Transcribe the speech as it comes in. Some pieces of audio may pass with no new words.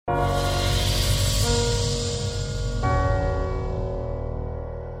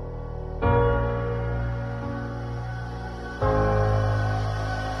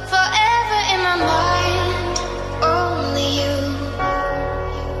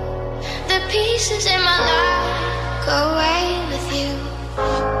pieces in my life go away with you.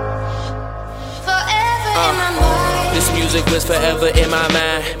 Forever in my mind. This music was forever in my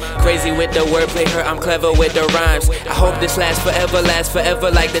mind. Crazy with the wordplay, I'm clever with the rhymes. I hope this lasts forever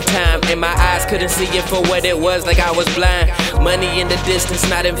like the time. And my eyes couldn't see it for what it was, like I was blind. Money in the distance,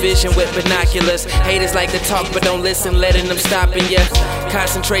 not envision with binoculars. Haters like to talk but don't listen, letting them stop in ya.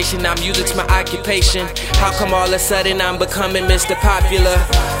 Concentration, now music's my occupation. How come all of a sudden I'm becoming Mr. Popular?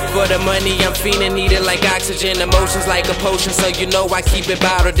 For the money I'm fiending, need it like oxygen. Emotions like a potion, so you know I keep it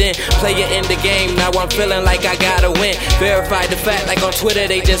bottled in. Play it in the game, now I'm feeling like I gotta win. Verify the fact, like on Twitter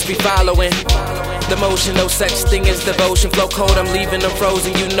they just be following the motion, no such thing as devotion. Flow cold, I'm leaving them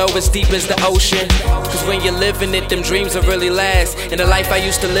frozen, you know it's deep as the ocean. Cause when you're living it, them dreams will really last. And the life I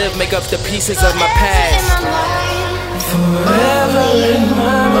used to live make up the pieces of my past. Forever in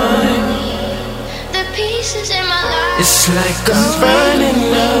my mind. The pieces in my life. It's like I'm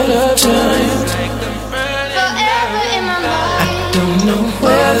running out of time. Forever in my mind. I don't know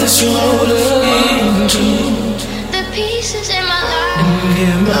where this road will lead to. The pieces in my life. And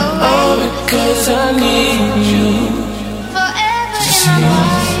give my all because I need you. Forever in my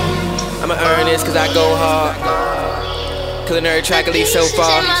mind. I'ma earn this cause I go hard. Killing every track at least so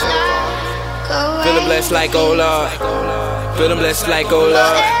far. Feeling blessed like oh Lord. Feeling blessed like oh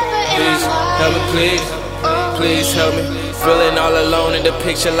Lord. Please help me, please help me. Feeling all alone in the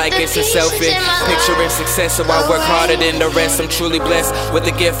picture like it's a selfie. Picturing success, so I work harder than the rest. I'm truly blessed with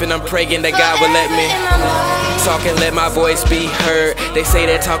the gift and I'm praying that God will let me talk and let my voice be heard. They say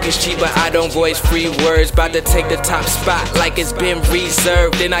that talk is cheap, but I don't voice free words. About to take the top spot like it's been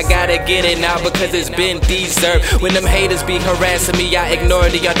reserved. And I gotta get it now because it's been deserved. When them haters be harassing me, I ignore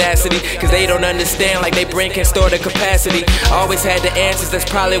the audacity. Cause they don't understand like they brain can't store the capacity. Always had the answers, that's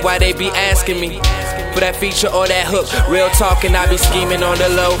probably why they be asking me for that feature or that hook. Real talking, I be scheming on the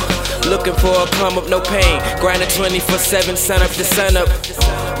low. Looking for a come up, no pain. Grinding 24/7, sun up to sun up.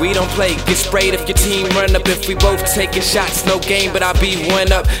 We don't play, get sprayed if your team run up. If we both taking shots, no game, but I be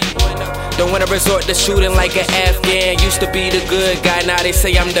one up. Don't wanna resort to shooting like an Afghan. Used to be the good guy, now they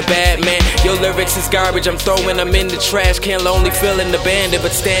say I'm the bad man. Your lyrics is garbage, I'm throwing them in the trash. Can't lonely feeling the bandit,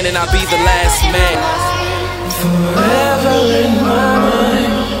 but standing I'll be the last man. Forever in my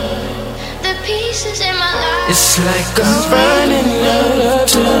mind. The pieces in my life. It's like I'm running out of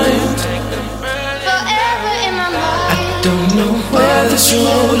time. Forever in my mind. I don't know where this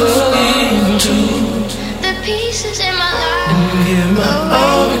road will lead to. The pieces in my life. And give my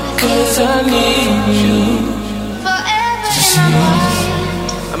all because I need you. Forever in my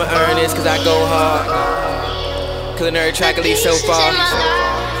mind. I'ma earn this cause I go hard. Killing every track at least so far.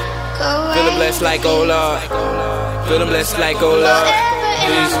 Feeling blessed like oh Lord. Feeling blessed like oh Lord.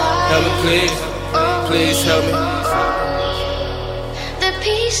 Please help me, please help me. The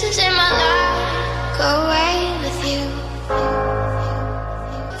pieces in my life go away with you.